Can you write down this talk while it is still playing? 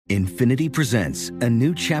Infinity presents a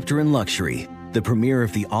new chapter in luxury, the premiere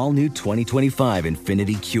of the all-new 2025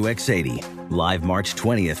 Infinity QX80, live March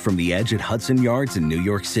 20th from the Edge at Hudson Yards in New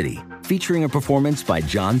York City, featuring a performance by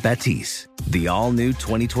John Batiste. The all-new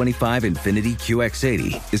 2025 Infinity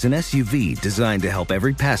QX80 is an SUV designed to help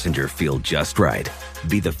every passenger feel just right.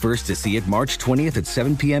 Be the first to see it March 20th at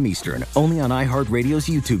 7 p.m. Eastern, only on iHeartRadio's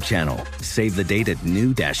YouTube channel. Save the date at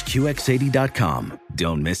new-QX80.com.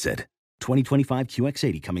 Don't miss it. 2025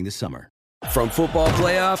 QX80 coming this summer. From football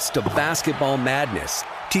playoffs to basketball madness,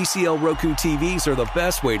 TCL Roku TVs are the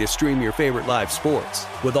best way to stream your favorite live sports.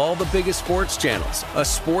 With all the biggest sports channels, a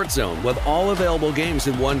sports zone with all available games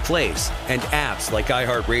in one place, and apps like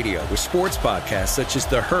iHeartRadio with sports podcasts such as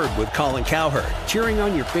The Herd with Colin Cowherd. Cheering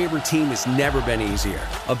on your favorite team has never been easier.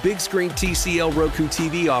 A big screen TCL Roku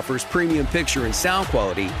TV offers premium picture and sound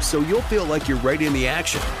quality, so you'll feel like you're right in the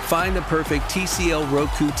action. Find the perfect TCL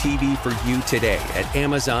Roku TV for you today at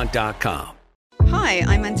Amazon.com. Hi,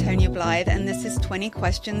 I'm Antonia Blythe, and this is 20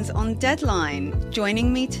 Questions on Deadline.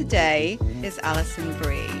 Joining me today is Alison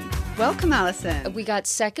Brie. Welcome, Alison. We got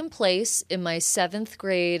second place in my 7th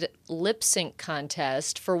grade lip sync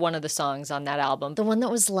contest for one of the songs on that album. The one that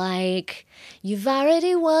was like, "You've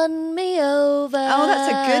already won me over." Oh, that's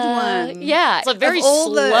a good one. Yeah. It's a very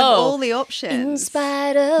slow. Of all the options. In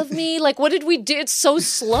spite of me. Like, what did we do? It's so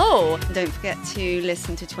slow. Don't forget to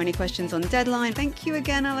listen to 20 Questions on Deadline. Thank you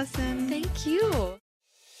again, Alison. Thank you.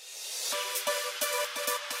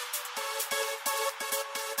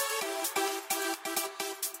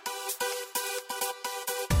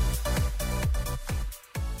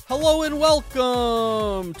 Hello and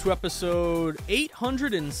welcome to episode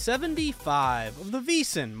 875 of the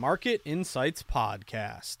VEASAN Market Insights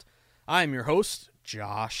Podcast. I'm your host,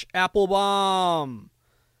 Josh Applebaum.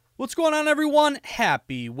 What's going on, everyone?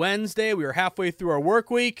 Happy Wednesday. We are halfway through our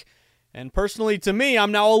work week, and personally to me,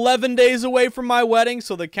 I'm now 11 days away from my wedding,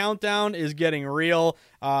 so the countdown is getting real.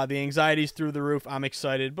 The anxiety's through the roof. I'm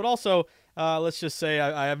excited, but also let's just say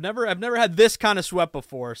I've never had this kind of sweat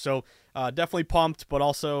before, so definitely pumped, but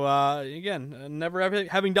also, again, never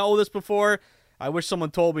having dealt with this before. I wish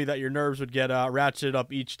someone told me that your nerves would get ratcheted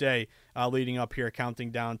up each day leading up here,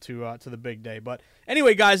 counting down to the big day. But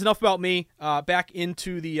anyway, guys, enough about me. Back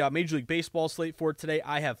into the Major League Baseball slate for today.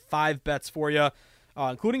 I have 5 bets for you,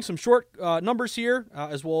 including some short numbers here,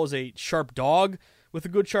 as well as a sharp dog with a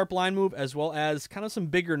good sharp line move, as well as kind of some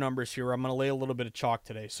bigger numbers here where I'm going to lay a little bit of chalk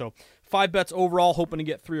today. So 5 bets overall, hoping to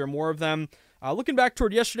get 3 or more of them. Looking back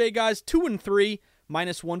toward yesterday, guys, 2-3,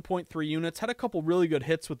 minus 1.3 units. Had a couple really good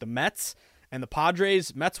hits with the Mets and the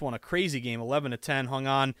Padres. Mets won a crazy game, 11-10, hung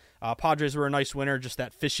on. Padres were a nice winner, just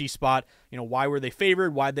that fishy spot. You know, why were they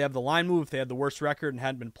favored? Why'd they have the line move if they had the worst record and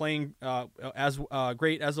hadn't been playing as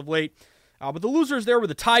great as of late? But the losers there were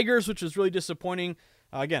the Tigers, which was really disappointing.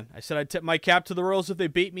 Again, I said I'd tip my cap to the Royals if they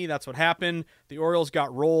beat me. That's what happened. The Orioles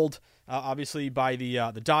got rolled, obviously, by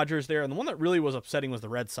the Dodgers there. And the one that really was upsetting was the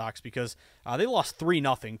Red Sox because they lost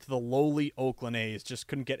 3-0 to the lowly Oakland A's. Just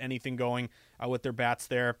couldn't get anything going with their bats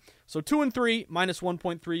there. So 2-3, minus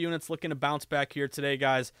 1.3 units. Looking to bounce back here today,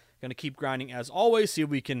 guys. Going to keep grinding as always. See if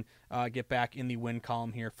we can get back in the win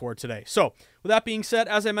column here for today. So with that being said,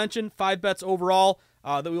 as I mentioned, 5 bets overall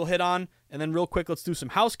that we'll hit on. And then real quick, let's do some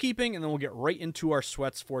housekeeping, and then we'll get right into our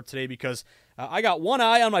sweats for today because I got one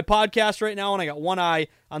eye on my podcast right now, and I got one eye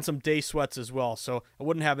on some day sweats as well, so I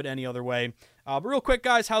wouldn't have it any other way. But real quick,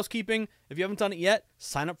 guys, housekeeping. If you haven't done it yet,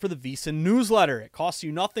 sign up for the VEASAN newsletter. It costs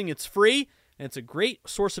you nothing. It's free, and it's a great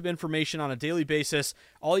source of information on a daily basis.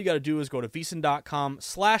 All you got to do is go to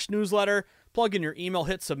VEASAN.com/newsletter, plug in your email,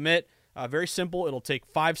 hit submit. Very simple. It'll take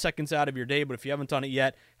 5 seconds out of your day, but if you haven't done it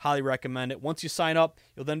yet, highly recommend it. Once you sign up,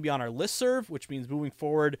 you'll then be on our listserv, which means moving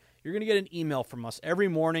forward, you're going to get an email from us every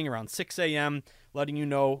morning around 6 a.m., letting you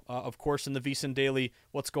know, of course, in the VEASAN Daily,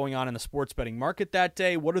 what's going on in the sports betting market that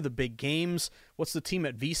day, what are the big games, what's the team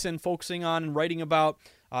at VEASAN focusing on and writing about,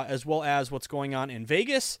 as well as what's going on in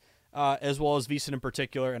Vegas, as well as VEASAN in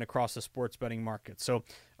particular and across the sports betting market. So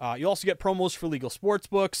you also get promos for legal sports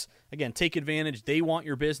books. Again, take advantage. They want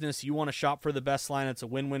your business. You want to shop for the best line. It's a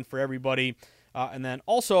win-win for everybody. And then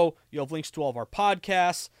also, you have links to all of our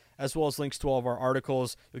podcasts, as well as links to all of our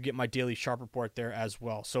articles. You'll get my daily sharp report there as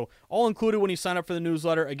well. So all included when you sign up for the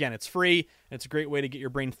newsletter. Again, it's free, and it's a great way to get your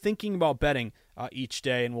brain thinking about betting each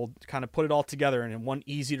day, and we'll kind of put it all together in one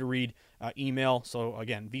easy-to-read email. So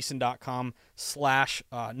again,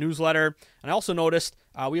 VEASAN.com/newsletter. And I also noticed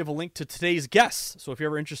we have a link to today's guests. So if you're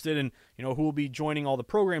ever interested in who will be joining all the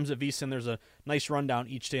programs at VEASAN, there's a nice rundown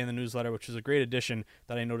each day in the newsletter, which is a great addition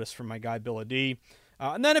that I noticed from my guy Bill D.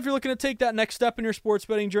 And then if you're looking to take that next step in your sports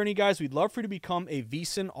betting journey, guys, we'd love for you to become a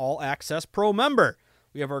VEASAN All Access Pro member.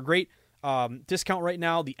 We have our great discount right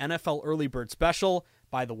now, the NFL Early Bird Special.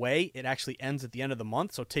 By the way, it actually ends at the end of the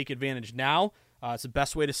month, so take advantage now. It's the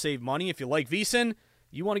best way to save money. If you like VEASAN,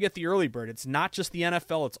 you want to get the early bird. It's not just the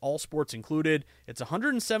NFL, it's all sports included. It's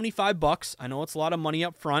 $175. I know it's a lot of money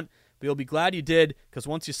up front, but you'll be glad you did, because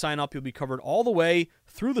once you sign up, you'll be covered all the way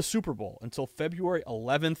through the Super Bowl until February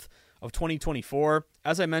 11th of 2024.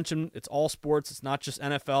 As I mentioned, it's all sports. It's not just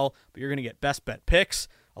NFL, but you're going to get best bet picks,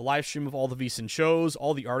 a live stream of all the VEASAN shows,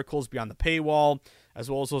 all the articles beyond the paywall, as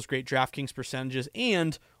well as those great DraftKings percentages,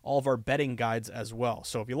 and all of our betting guides as well.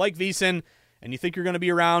 So if you like VEASAN and you think you're going to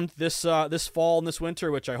be around this fall and this winter,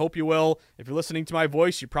 which I hope you will, if you're listening to my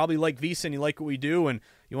voice, you probably like VEASAN, you like what we do, and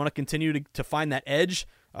you want to continue to find that edge.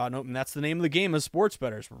 And that's the name of the game as sports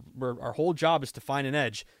bettors. Our whole job is to find an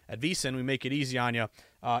edge. At VEASAN, we make it easy on you.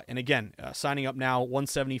 And again, signing up now,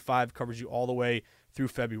 $175 covers you all the way through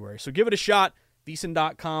February. So give it a shot,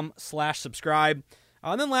 VEASAN.com/subscribe.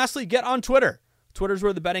 And then lastly, get on Twitter. Twitter's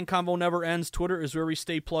where the betting convo never ends. Twitter is where we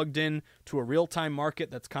stay plugged in to a real-time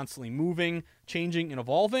market that's constantly moving, changing, and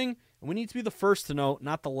evolving. And we need to be the first to know,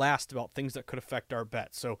 not the last, about things that could affect our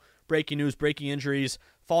bets. So breaking news, breaking injuries,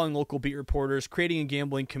 following local beat reporters, creating a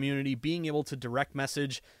gambling community, being able to direct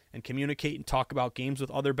message and communicate and talk about games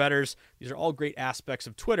with other bettors. These are all great aspects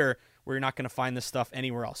of Twitter where you're not going to find this stuff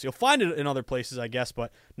anywhere else. You'll find it in other places, I guess,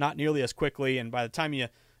 but not nearly as quickly. And by the time you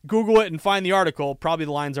Google it and find the article, probably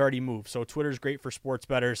the line's already moved. So Twitter's great for sports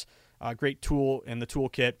bettors. Great tool in the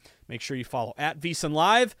toolkit. Make sure you follow at VEASAN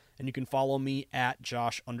Live, and you can follow me at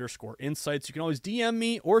Josh_Insights. You can always DM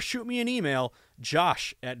me or shoot me an email,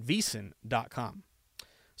 josh@veasan.com.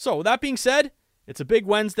 So with that being said, it's a big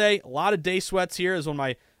Wednesday. A lot of day sweats here. Is one of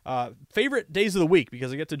my favorite days of the week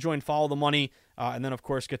because I get to join Follow the Money and then, of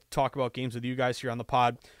course, get to talk about games with you guys here on the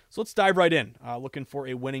pod. So let's dive right in. Looking for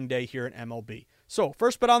a winning day here at MLB. So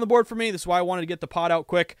first bet on the board for me. This is why I wanted to get the pod out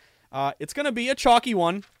quick. It's going to be a chalky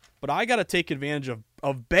one, but I got to take advantage of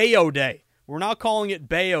Bayo Day. We're now calling it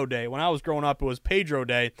Bayo Day. When I was growing up, it was Pedro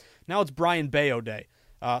Day. Now it's Brian Bayo Day.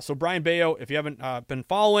 So Brian Bayo, if you haven't been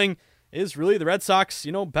following, is really the Red Sox,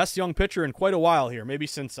 best young pitcher in quite a while here. Maybe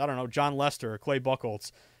since, I don't know, John Lester or Clay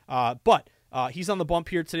Buchholz. But he's on the bump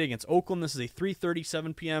here today against Oakland. This is a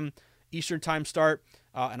 3:37 p.m. Eastern time start.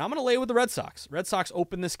 And I'm going to lay with the Red Sox. Red Sox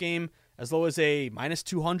open this game as low as a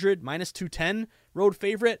 -200, -210 road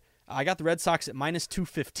favorite. I got the Red Sox at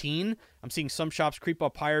 -215. I'm seeing some shops creep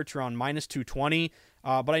up higher to around -220.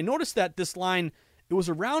 But I noticed that this line, it was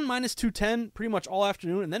around -210 pretty much all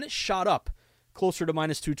afternoon, and then it shot up closer to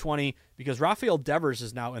 -220 because Rafael Devers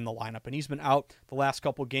is now in the lineup, and he's been out the last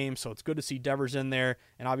couple games, so it's good to see Devers in there,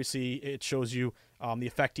 and obviously it shows you the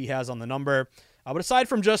effect he has on the number. But aside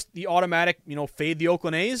from just the automatic, fade the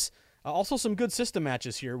Oakland A's, also some good system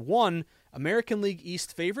matches here. One, American League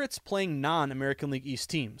East favorites playing non-American League East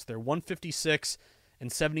teams. They're 156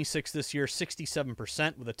 and 76 this year,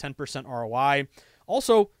 67% with a 10% ROI.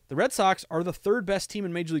 Also, the Red Sox are the third best team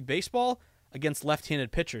in Major League Baseball against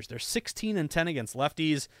left-handed pitchers. They're 16 and 10 against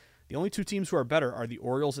lefties. The only two teams who are better are the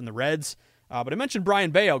Orioles and the Reds. But I mentioned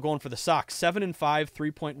Brian Bayo going for the Sox, 7-5,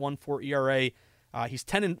 3.14 ERA.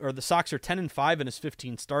 The Sox are 10-5 in his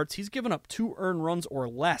 15 starts. He's given up 2 earned runs or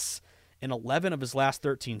less in 11 of his last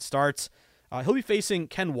 13 starts. He'll be facing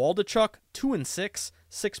Ken Waldichuk, 2-6,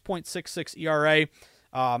 6.66 ERA.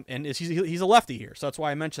 And he's a lefty here, so that's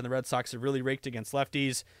why I mentioned the Red Sox have really raked against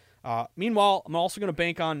lefties. Meanwhile, I'm also going to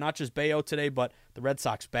bank on not just Bayo today, but the Red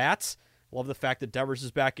Sox bats. Love the fact that Devers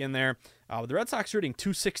is back in there. The Red Sox are hitting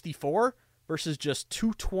 .264 versus just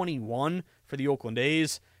 .221 for the Oakland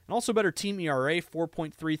A's. And also better team ERA,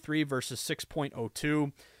 4.33 versus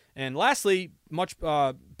 6.02. And lastly, much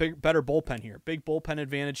better bullpen here. Big bullpen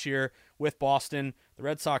advantage here with Boston. The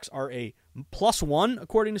Red Sox are a +1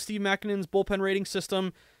 according to Steve McKinnon's bullpen rating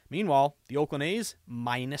system. Meanwhile, the Oakland A's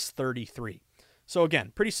 -33. So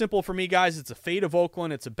again, pretty simple for me, guys. It's a fade of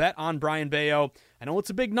Oakland. It's a bet on Brian Bayo. I know it's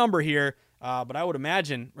a big number here, but I would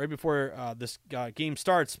imagine right before this game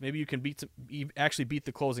starts, maybe you can actually beat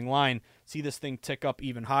the closing line, see this thing tick up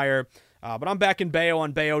even higher. But I'm back in Bayo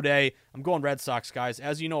on Bayo Day. I'm going Red Sox, guys.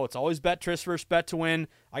 As you know, it's always bet Tris versus bet to win.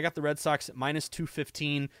 I got the Red Sox at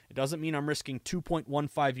 -215. It doesn't mean I'm risking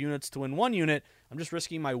 2.15 units to win 1 unit. I'm just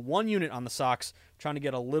risking my 1 unit on the Sox, trying to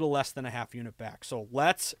get a little less than a half unit back. So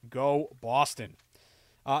let's go Boston.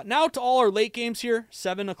 Now to all our late games here,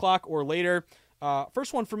 7 o'clock or later.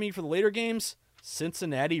 First one for me for the later games,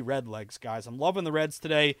 Cincinnati Redlegs, guys. I'm loving the Reds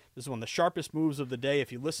today. This is one of the sharpest moves of the day.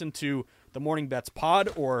 If you listen to the Morning Bets pod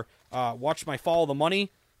or watch my Follow the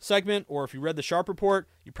Money segment, or if you read the Sharp Report,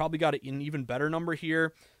 you probably got an even better number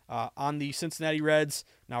here on the Cincinnati Reds.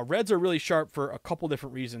 Now, Reds are really sharp for a couple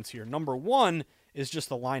different reasons here. Number one is just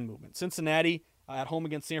the line movement. Cincinnati at home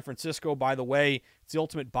against San Francisco, by the way, it's the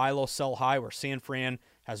ultimate buy low, sell high, where San Fran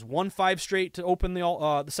has won 5 straight to open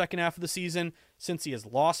the second half of the season. Cincy has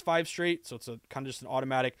lost 5 straight, so it's a kind of just an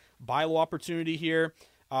automatic buy low opportunity here.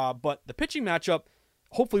 But the pitching matchup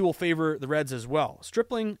hopefully will favor the Reds as well.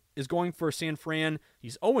 Stripling is going for San Fran.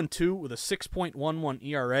 He's 0-2 with a 6.11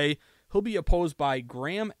 ERA. He'll be opposed by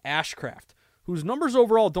Graham Ashcraft, whose numbers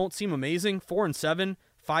overall don't seem amazing. 4-7,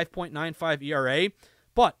 5.95 ERA.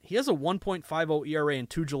 But he has a 1.50 ERA in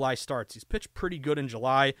 2 July starts. He's pitched pretty good in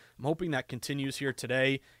July. I'm hoping that continues here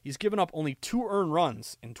today. He's given up only 2 earned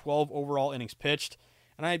runs in 12 overall innings pitched.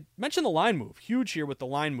 And I mentioned the line move. Huge here with the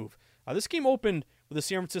line move. This game opened with the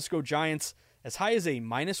San Francisco Giants as high as a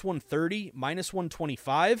 -130,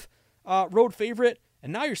 -125 road favorite.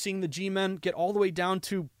 And now you're seeing the G-men get all the way down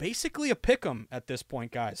to basically a pick'em at this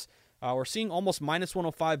point, guys. We're seeing almost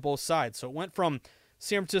 -105 both sides. So it went from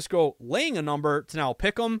San Francisco laying a number to now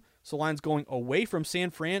pick 'em. So line's going away from San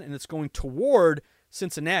Fran, and it's going toward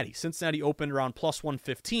Cincinnati. Cincinnati opened around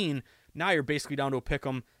 +115. Now you're basically down to a pick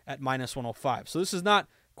 'em at -105. So this is not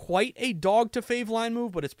quite a dog to fave line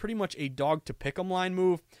move, but it's pretty much a dog to pick 'em line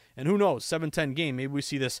move. And who knows, 7-10 game, maybe we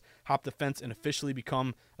see this hop the fence and officially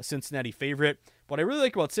become a Cincinnati favorite. What I really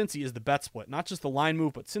like about Cincy is the bet split, not just the line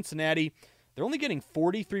move, but Cincinnati, they're only getting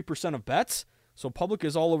 43% of bets. So public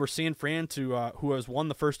is all over San Fran, who has won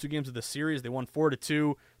the first 2 games of the series. They won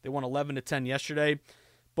 4-2. They won 11-10 yesterday.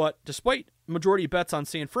 But despite majority of bets on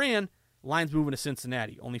San Fran, line's moving to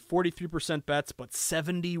Cincinnati. Only 43% bets, but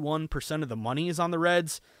 71% of the money is on the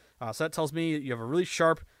Reds. So that tells me you have a really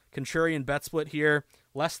sharp contrarian bet split here.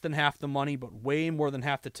 Less than half the money, but way more than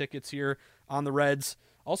half the tickets here on the Reds.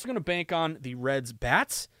 Also going to bank on the Reds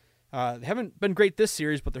bats. They haven't been great this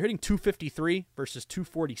series, but they're hitting .253 versus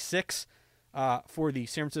 .246 for the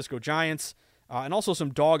San Francisco Giants. And also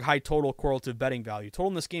some dog high total correlative betting value. Total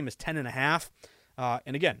in this game is 10.5.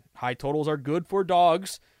 And again, high totals are good for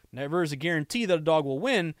dogs. Never is a guarantee that a dog will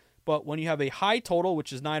win, but when you have a high total,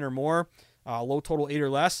 which is 9 or more, low total 8 or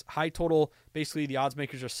less, high total, basically the odds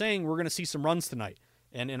makers are saying we're going to see some runs tonight.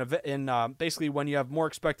 And basically when you have more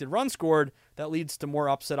expected runs scored, that leads to more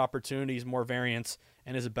upset opportunities, more variance,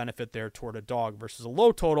 and is a benefit there toward a dog versus a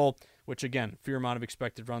low total, which again, fewer amount of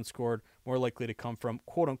expected runs scored, more likely to come from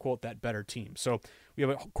quote-unquote that better team. So we have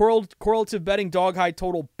a correlative betting dog high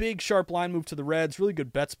total, big sharp line move to the Reds, really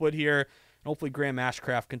good bet split here, and hopefully Graham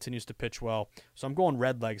Ashcraft continues to pitch well. So I'm going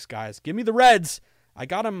red legs, guys. Give me the Reds. I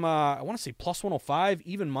got him, I want to say +105,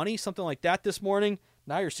 even money, something like that this morning.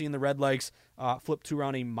 Now you're seeing the red legs flip to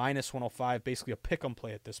around a -105, basically a pick-em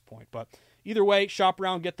play at this point. But either way, shop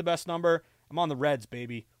around, get the best number. I'm on the Reds,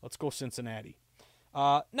 baby. Let's go Cincinnati.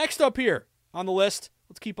 Next up here on the list,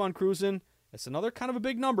 let's keep on cruising. It's another kind of a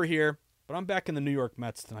big number here, but I'm back in the New York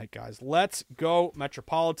Mets tonight, guys. Let's go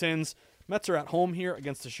Metropolitans. Mets are at home here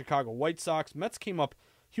against the Chicago White Sox. Mets came up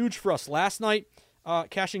huge for us last night,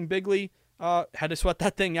 cashing bigly. Had to sweat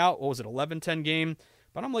that thing out. What was it, 11-10 game?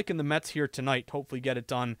 But I'm liking the Mets here tonight. Hopefully get it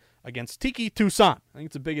done against Tiki Toussaint. I think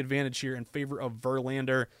it's a big advantage here in favor of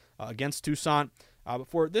Verlander against Toussaint. But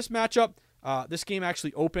for this matchup, this game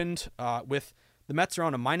actually opened with the Mets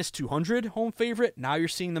around a -200 home favorite. Now you're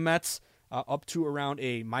seeing the Mets up to around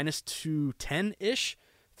a -210-ish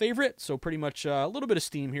favorite. So pretty much a little bit of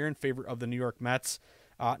steam here in favor of the New York Mets.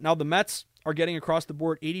 Now the Mets are getting across the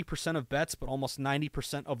board 80% of bets, but almost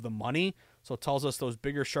 90% of the money. So it tells us those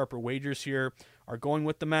bigger, sharper wagers here are going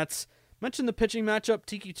with the Mets. Mentioned the pitching matchup,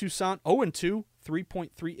 Tiki Toussaint, 0-2,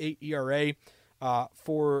 3.38 ERA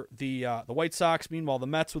for the White Sox. Meanwhile, the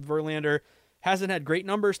Mets with Verlander hasn't had great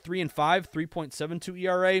numbers, 3-5, 3.72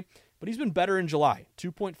 ERA, but he's been better in July,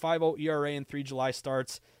 2.50 ERA in 3 July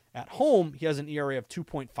starts. At home, he has an ERA of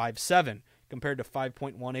 2.57 compared to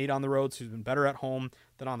 5.18 on the road, so he's been better at home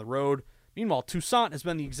than on the road. Meanwhile, Toussaint has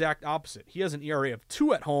been the exact opposite. He has an ERA of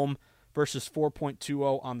 2 at home versus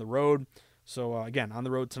 4.20 on the road. So, again, on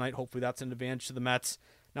the road tonight, hopefully that's an advantage to the Mets.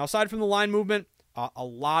 Now, aside from the line movement, a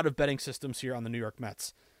lot of betting systems here on the New York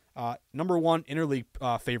Mets. Number one,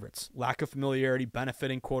 interleague favorites. Lack of familiarity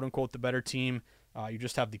benefiting, quote-unquote, the better team. You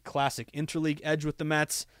just have the classic interleague edge with the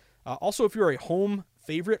Mets. Also, if you're a home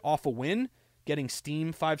favorite off a win, getting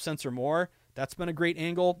steam 5 cents or more, that's been a great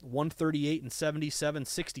angle. 138 and 77,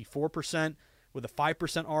 64% with a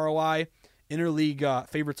 5% ROI. Interleague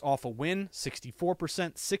favorites off a win,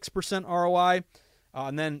 64%, 6% ROI.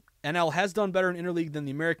 And then NL has done better in interleague than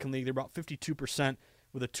the American League. They're about 52%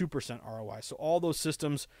 with a 2% ROI. So all those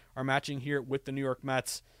systems are matching here with the New York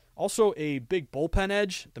Mets. Also a big bullpen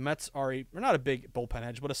edge. The Mets are not a big bullpen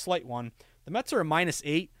edge, but a slight one. The Mets are a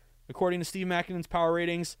 -8, according to Steve Makinen's power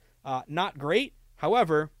ratings. Not great.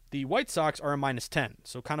 However, The White Sox are a -10,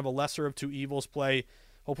 so kind of a lesser of two evils play.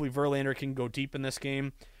 Hopefully Verlander can go deep in this game.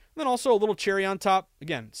 And then also a little cherry on top.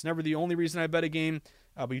 Again, it's never the only reason I bet a game,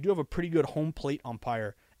 but you do have a pretty good home plate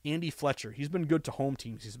umpire, Andy Fletcher. He's been good to home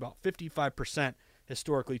teams. He's about 55%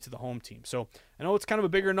 historically to the home team. So I know it's kind of a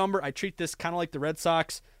bigger number. I treat this kind of like the Red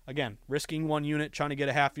Sox. Again, risking 1 unit, trying to get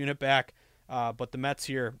a half unit back. But the Mets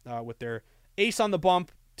here with their ace on the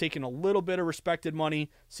bump, taking a little bit of respected money,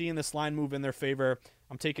 seeing this line move in their favor.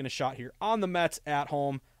 I'm taking a shot here on the Mets at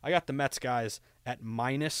home. I got the Mets guys at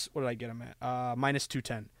minus, what did I get them at?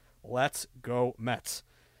 -210. Let's go Mets.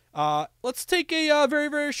 Let's take a very,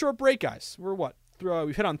 very short break, guys. We're what?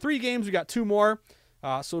 We've hit on 3 games. We got 2 more.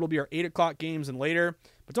 So it'll be our 8 o'clock games and later.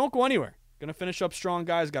 But don't go anywhere. Going to finish up strong,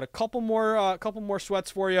 guys. Got a couple more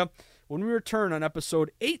sweats for you when we return on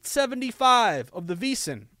episode 875 of the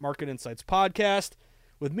VSiN Market Insights podcast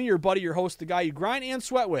with me, your buddy, your host, the guy you grind and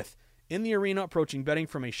sweat with in the arena, approaching betting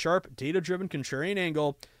from a sharp, data-driven contrarian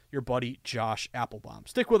angle, your buddy Josh Applebaum.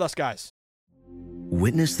 Stick with us, guys.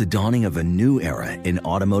 Witness the dawning of a new era in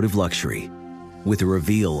automotive luxury with a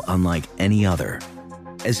reveal unlike any other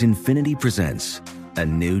as Infiniti presents a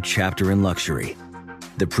new chapter in luxury,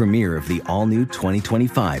 the premiere of the all-new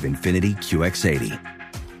 2025 Infiniti QX80.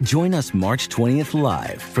 Join us March 20th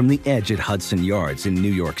live from the Edge at Hudson Yards in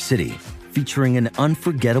New York City, featuring an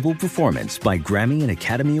unforgettable performance by Grammy and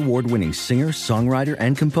Academy Award-winning singer, songwriter,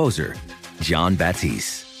 and composer, Jon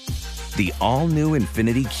Batiste. The all-new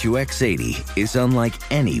Infiniti QX80 is unlike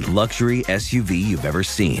any luxury SUV you've ever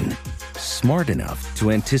seen. Smart enough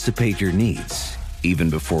to anticipate your needs, even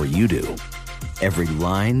before you do. Every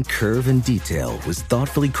line, curve, and detail was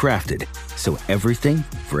thoughtfully crafted, so everything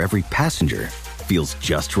for every passenger feels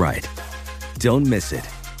just right. Don't miss it.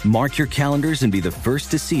 Mark your calendars and be the first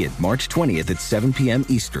to see it March 20th at 7 p.m.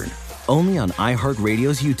 Eastern, only on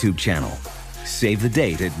iHeartRadio's YouTube channel. Save the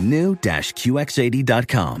date at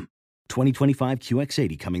new-QX80.com. 2025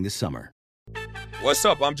 QX80 coming this summer. What's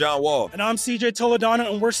up? I'm John Wall. And I'm CJ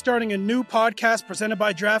Toledano, and we're starting a new podcast presented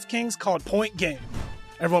by DraftKings called Point Game.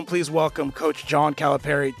 Everyone, please welcome Coach John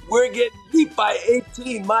Calipari. We're getting beat by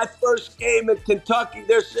 18. My first game in Kentucky,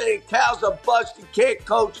 they're saying Cal's a bust. He can't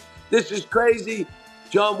coach. This is crazy.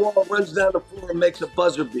 John Wall runs down the floor and makes a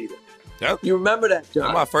buzzer beater. Yep. You remember that, John?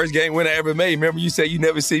 That's my first game winner I ever made. Remember you said you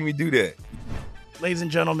never see me do that. Ladies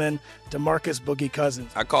and gentlemen, DeMarcus Boogie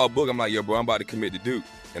Cousins. I called Boog. I'm like, yo, bro, I'm about to commit to Duke.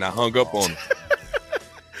 And I hung up on him.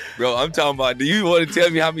 Bro, I'm talking about, do you want to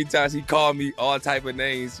tell me how many times he called me all type of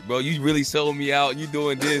names? Bro, you really sold me out. You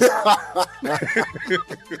doing this.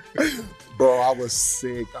 Bro, I was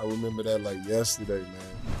sick. I remember that like yesterday, man.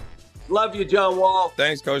 Love you, John Wall.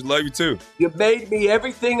 Thanks, Coach. Love you, too. You made me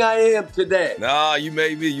everything I am today. Nah, you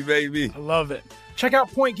made me. You made me. I love it. Check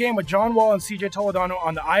out Point Game with John Wall and CJ Toledano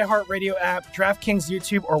on the iHeartRadio app, DraftKings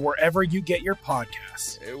YouTube, or wherever you get your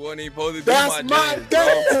podcasts. It wasn't even supposed to be That's my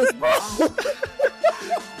dance, bro.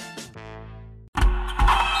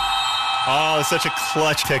 Oh, it's such a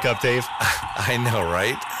clutch pickup, Dave. I know,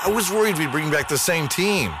 right? I was worried we'd bring back the same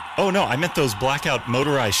team. Oh, no, I meant those blackout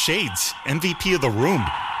motorized shades. MVP of the room.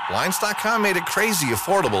 Blinds.com made it crazy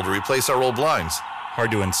affordable to replace our old blinds.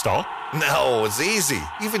 Hard to install? No, it's easy.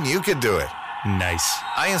 Even you could do it. Nice.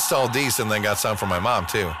 I installed these and then got some for my mom,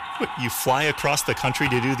 too. What, you fly across the country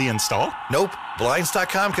to do the install? Nope.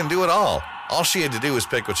 Blinds.com can do it all. All she had to do was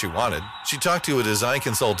pick what she wanted. She talked to a design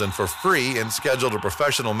consultant for free and scheduled a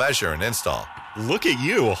professional measure and install. Look at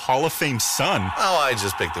you, Hall of Fame son. Oh, I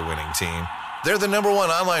just picked the winning team. They're the #1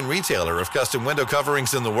 online retailer of custom window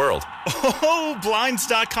coverings in the world. Oh,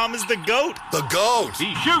 Blinds.com is the GOAT. The GOAT!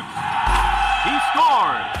 He shoots. He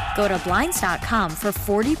scored. Go to Blinds.com for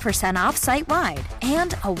 40% off site-wide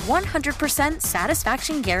and a 100%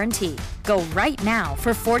 satisfaction guarantee. Go right now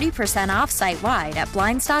for 40% off site-wide at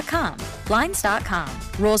Blinds.com. Blinds.com.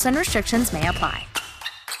 Rules and restrictions may apply.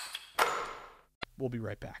 We'll be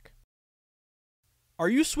right back. Are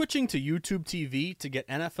you switching to YouTube TV to get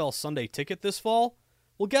NFL Sunday Ticket this fall?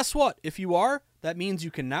 Well, guess what? If you are, that means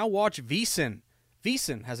you can now watch VSiN.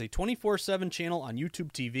 VSiN has a 24/7 channel on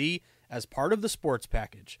YouTube TV as part of the sports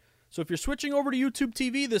package. So if you're switching over to YouTube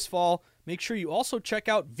TV this fall, make sure you also check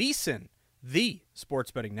out VSiN, the sports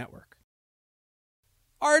betting network.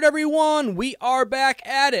 All right, everyone, we are back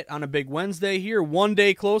at it on a big Wednesday here, one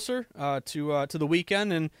day closer to the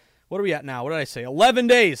weekend. And what are we at now? What did I say? 11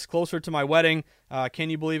 days closer to my wedding. Can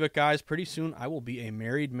you believe it, guys? Pretty soon I will be a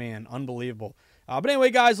married man. Unbelievable. But anyway,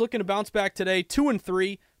 guys, looking to bounce back today.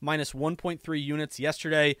 2-3, minus 1.3 units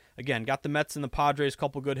yesterday. Again, got the Mets and the Padres,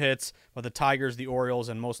 couple good hits, but the Tigers, the Orioles,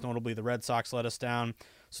 and most notably the Red Sox let us down.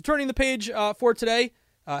 So turning the page for today,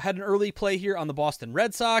 had an early play here on the Boston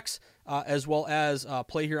Red Sox, as well as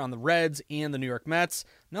play here on the Reds and the New York Mets.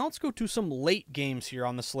 Now let's go to some late games here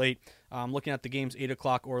on the slate. Looking at the games 8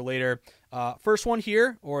 o'clock or later. First one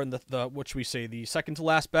here, or in the second to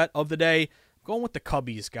last bet of the day, going with the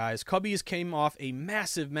Cubbies, guys. Cubbies came off a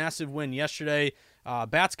massive, massive win yesterday.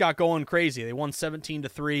 Bats got going crazy. They won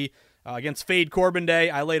 17-3 against Fade Corbin Day.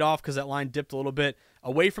 I laid off because that line dipped a little bit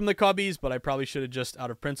away from the Cubbies, but I probably should have just,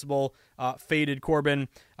 out of principle, faded Corbin.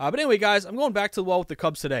 But anyway, guys, I'm going back to the well with the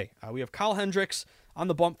Cubs today. We have Kyle Hendricks on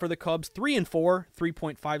the bump for the Cubs, 3-4,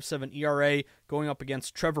 3.57 ERA, going up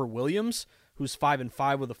against Trevor Williams, who's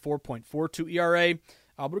 5-5 with a 4.42 ERA.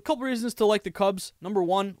 But a couple reasons to like the Cubs. Number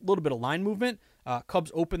one, a little bit of line movement.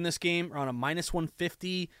 Cubs open this game around a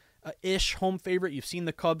 -150-ish home favorite. You've seen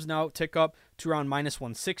the Cubs now tick up to around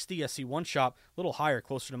 -160. I see one shop a little higher,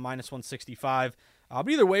 closer to -165. But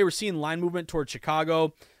either way, we're seeing line movement towards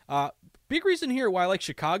Chicago. Big reason here why I like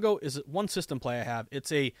Chicago is one system play I have.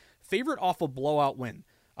 It's a favorite off a blowout win.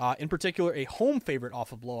 In particular, a home favorite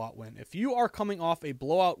off a blowout win. If you are coming off a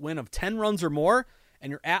blowout win of 10 runs or more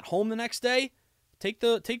and you're at home the next day, take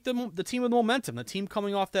the team with momentum, the team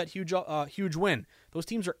coming off that huge win. Those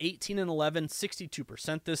teams are 18-11,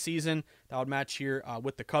 62% this season. That would match here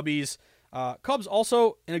with the Cubbies. Cubs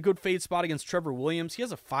also in a good fade spot against Trevor Williams. He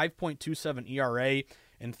has a 5.27 ERA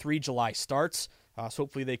in 3 July starts. So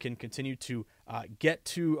hopefully they can continue to get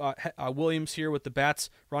to Williams here with the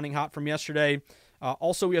bats running hot from yesterday.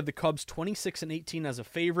 Also, we have the Cubs 26-18 as a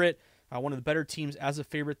favorite. One of the better teams as a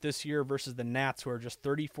favorite this year versus the Nats, who are just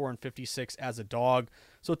 34-56 as a dog.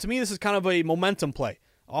 So to me, this is kind of a momentum play.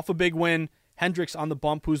 Off a big win, Hendricks on the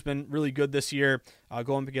bump, who's been really good this year,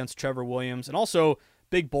 going up against Trevor Williams. And also,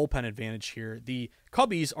 big bullpen advantage here. The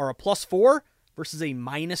Cubbies are a +4 versus a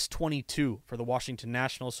 -22 for the Washington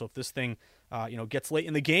Nationals. So if this thing gets late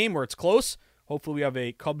in the game or it's close, hopefully we have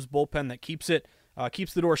a Cubs bullpen that keeps the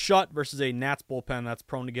door shut versus a Nats bullpen that's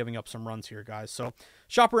prone to giving up some runs here, guys. So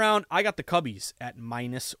shop around. I got the Cubbies at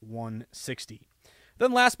 -160.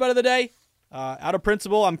 Then last bet of the day, out of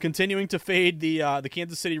principle, I'm continuing to fade the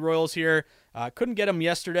Kansas City Royals here. Couldn't get them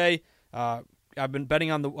yesterday. I've been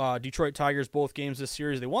betting on the Detroit Tigers both games this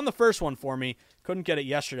series. They won the first one for me. Couldn't get it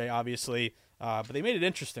yesterday, obviously. But they made it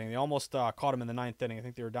interesting. They almost caught them in the 9th inning. I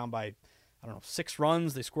think they were down by 6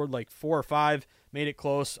 runs. They scored like 4 or 5, made it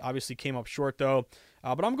close. Obviously came up short, though.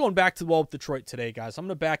 But I'm going back to the well with Detroit today, guys. I'm going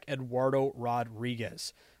to back Eduardo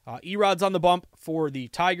Rodriguez. Erod's on the bump for the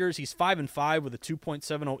Tigers. He's 5-5 with a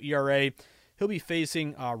 2.70 ERA. He'll be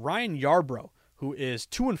facing Ryan Yarbrough, who is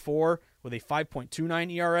 2-4 with a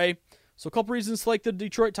 5.29 ERA. So a couple reasons to like the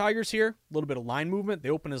Detroit Tigers here. A little bit of line movement. They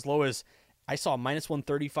open as low as, I saw,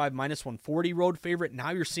 -135, -140 road favorite.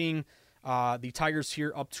 Now you're seeing the Tigers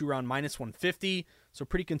here up to around -150, so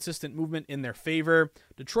pretty consistent movement in their favor.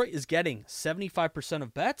 Detroit is getting 75%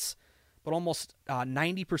 of bets, but almost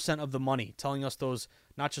 90% of the money, telling us those,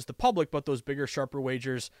 not just the public, but those bigger, sharper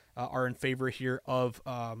wagers are in favor here of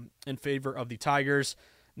the Tigers.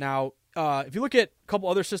 Now, if you look at a couple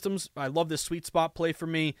other systems, I love this sweet spot play for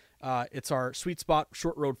me. It's our sweet spot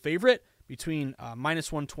short road favorite between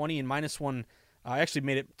 -120 and -1. I actually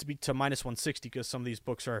made it to be to -160 because some of these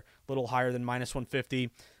books are a little higher than -150.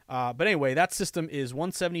 But anyway, that system is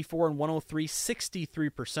 174 and 103,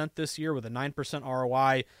 63% this year with a 9%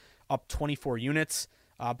 ROI, up 24 units.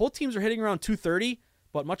 Both teams are hitting around 230,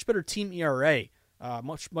 but much better team ERA.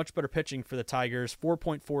 Much better pitching for the Tigers,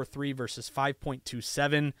 4.43 versus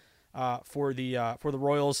 5.27 for the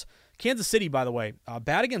Royals. Kansas City, by the way,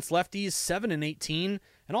 bad against lefties, 7-18.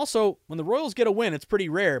 And also, when the Royals get a win, it's pretty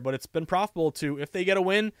rare, but it's been profitable to, if they get a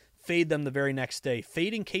win, fade them the very next day.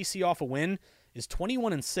 Fading KC off a win is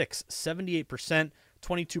 21-6, 78%,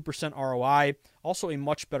 22% ROI. Also a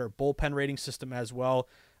much better bullpen rating system as well.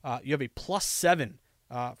 You have a +7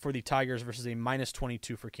 for the Tigers versus a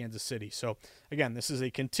 -22 for Kansas City. So, again, this is a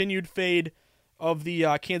continued fade of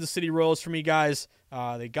the Kansas City Royals for me, guys.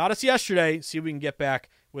 They got us yesterday. See if we can get back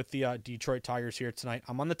with the Detroit Tigers here tonight.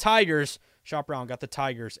 I'm on the Tigers. Shop around. Got the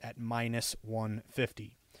Tigers at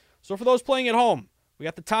 -150. So for those playing at home, we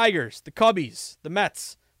got the Tigers, the Cubbies, the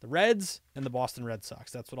Mets, the Reds, and the Boston Red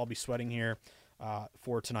Sox. That's what I'll be sweating here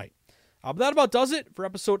for tonight. But that about does it for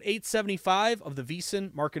episode 875 of the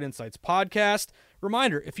VSiN Market Insights podcast.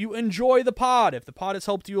 Reminder, if you enjoy the pod, if the pod has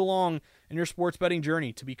helped you along in your sports betting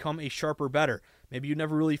journey to become a sharper bettor, maybe you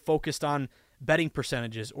never really focused on betting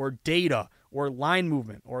percentages or data or line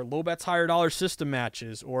movement or low bets, higher dollar system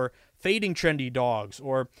matches or fading trendy dogs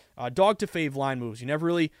or dog to fave line moves. You never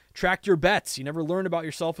really tracked your bets. You never learned about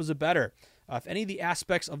yourself as a bettor. If any of the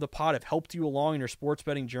aspects of the pod have helped you along in your sports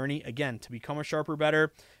betting journey, again, to become a sharper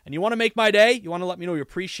bettor, and you want to make my day, you want to let me know you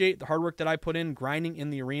appreciate the hard work that I put in grinding in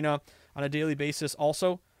the arena on a daily basis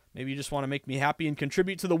also, maybe you just want to make me happy and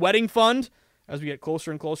contribute to the wedding fund as we get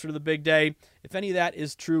closer and closer to the big day. If any of that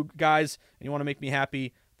is true, guys, and you want to make me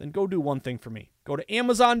happy, then go do one thing for me. Go to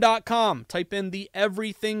Amazon.com, type in the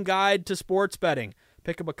Everything Guide to Sports Betting.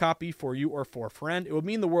 Pick up a copy for you or for a friend. It would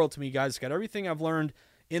mean the world to me, guys. It's got everything I've learned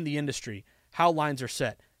in the industry, how lines are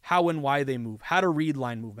set, how and why they move, how to read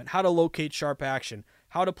line movement, how to locate sharp action,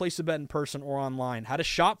 how to place a bet in person or online, how to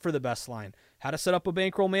shop for the best line, how to set up a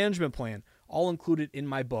bankroll management plan, all included in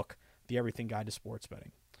my book, The Everything Guide to Sports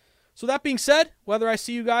Betting. So that being said, whether I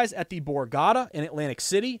see you guys at the Borgata in Atlantic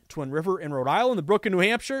City, Twin River in Rhode Island, the Brook in New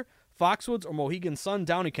Hampshire, Foxwoods or Mohegan Sun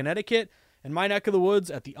down in Connecticut, and my neck of the woods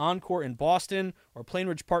at the Encore in Boston, or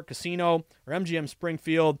Plainridge Park Casino, or MGM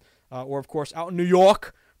Springfield, or of course out in New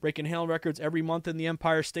York, breaking hail records every month in the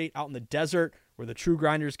Empire State, out in the desert, where the true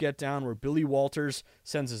grinders get down, where Billy Walters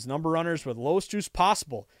sends his number runners, where the lowest juice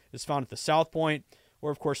possible is found at the South Point, or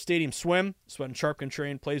of course Stadium Swim, Sweat and Sharp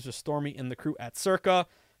Contrarian plays with Stormy and the crew at Circa,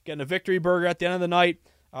 getting a victory burger at the end of the night,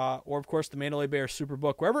 or of course the Mandalay Bay or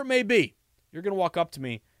Superbook, wherever it may be, you're going to walk up to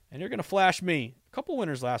me and you're going to flash me a couple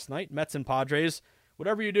winners last night, Mets and Padres.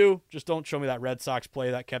 Whatever you do, just don't show me that Red Sox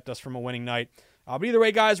play that kept us from a winning night. But either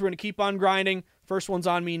way, guys, we're going to keep on grinding. First one's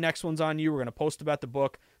on me, next one's on you. We're going to post about the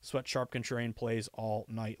book, Sweat Sharp Contrarian plays all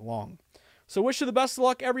night long. So wish you the best of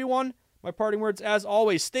luck, everyone. My parting words, as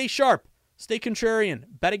always, stay sharp, stay contrarian,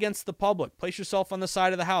 bet against the public, place yourself on the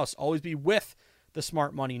side of the house, always be with the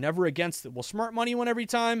smart money, never against it. Will smart money win every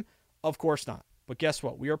time? Of course not. But guess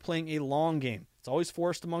what? We are playing a long game. It's always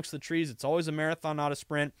forest amongst the trees. It's always a marathon, not a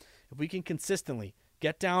sprint. If we can consistently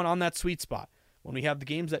get down on that sweet spot, when we have the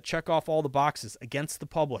games that check off all the boxes against the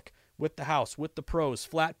public, with the house, with the pros,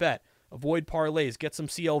 flat bet, avoid parlays, get some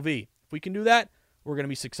CLV. If we can do that, we're going to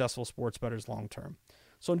be successful sports bettors long term.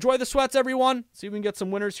 So enjoy the sweats, everyone. See if we can get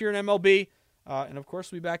some winners here in MLB. And of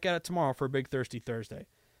course, we'll be back at it tomorrow for a big Thirsty Thursday.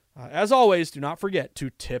 As always, do not forget to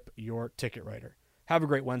tip your ticket writer. Have a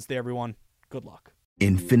great Wednesday, everyone. Good luck.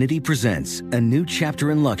 Infiniti presents a new chapter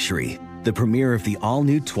in luxury, the premiere of the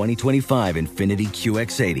all-new 2025 Infiniti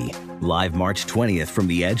QX80, live March 20th from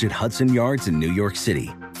the Edge at Hudson Yards in New York City,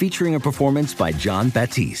 featuring a performance by John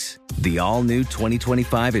Batiste. The all-new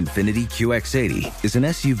 2025 Infiniti QX80 is an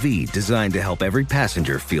SUV designed to help every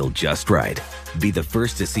passenger feel just right. Be the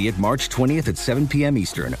first to see it March 20th at 7 p.m.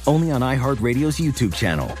 Eastern, only on iHeartRadio's YouTube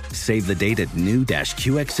channel. Save the date at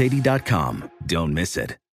new-QX80.com. Don't miss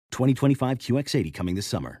it. 2025 QX80 coming this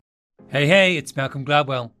summer. Hey, it's Malcolm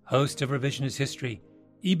Gladwell, host of Revisionist History.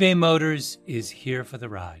 eBay Motors is here for the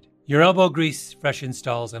ride. Your elbow grease, fresh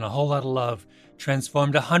installs, and a whole lot of love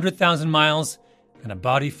transformed 100,000 miles and a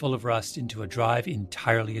body full of rust into a drive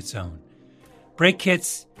entirely its own. Brake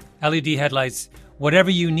kits, LED headlights, whatever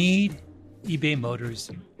you need, eBay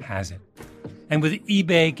Motors has it. And with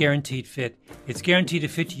eBay Guaranteed Fit, it's guaranteed to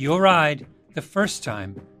fit your ride the first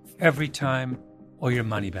time, every time, or your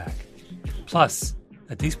money back. Plus,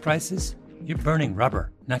 at these prices, you're burning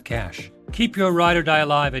rubber, not cash. Keep your ride or die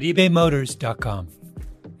alive at ebaymotors.com.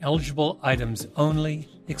 Eligible items only.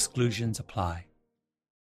 Exclusions apply.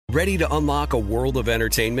 Ready to unlock a world of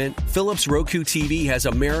entertainment? Philips Roku TV has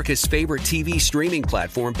America's favorite TV streaming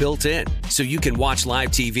platform built in, so you can watch live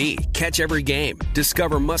TV, catch every game,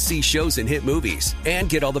 discover must-see shows and hit movies, and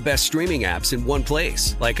get all the best streaming apps in one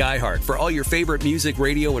place, like iHeart for all your favorite music,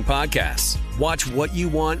 radio, and podcasts. Watch what you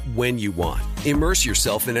want, when you want. Immerse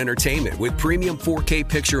yourself in entertainment with premium 4K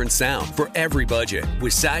picture and sound for every budget,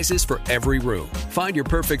 with sizes for every room. Find your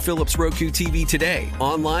perfect Philips Roku TV today,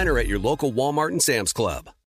 online or at your local Walmart and Sam's Club.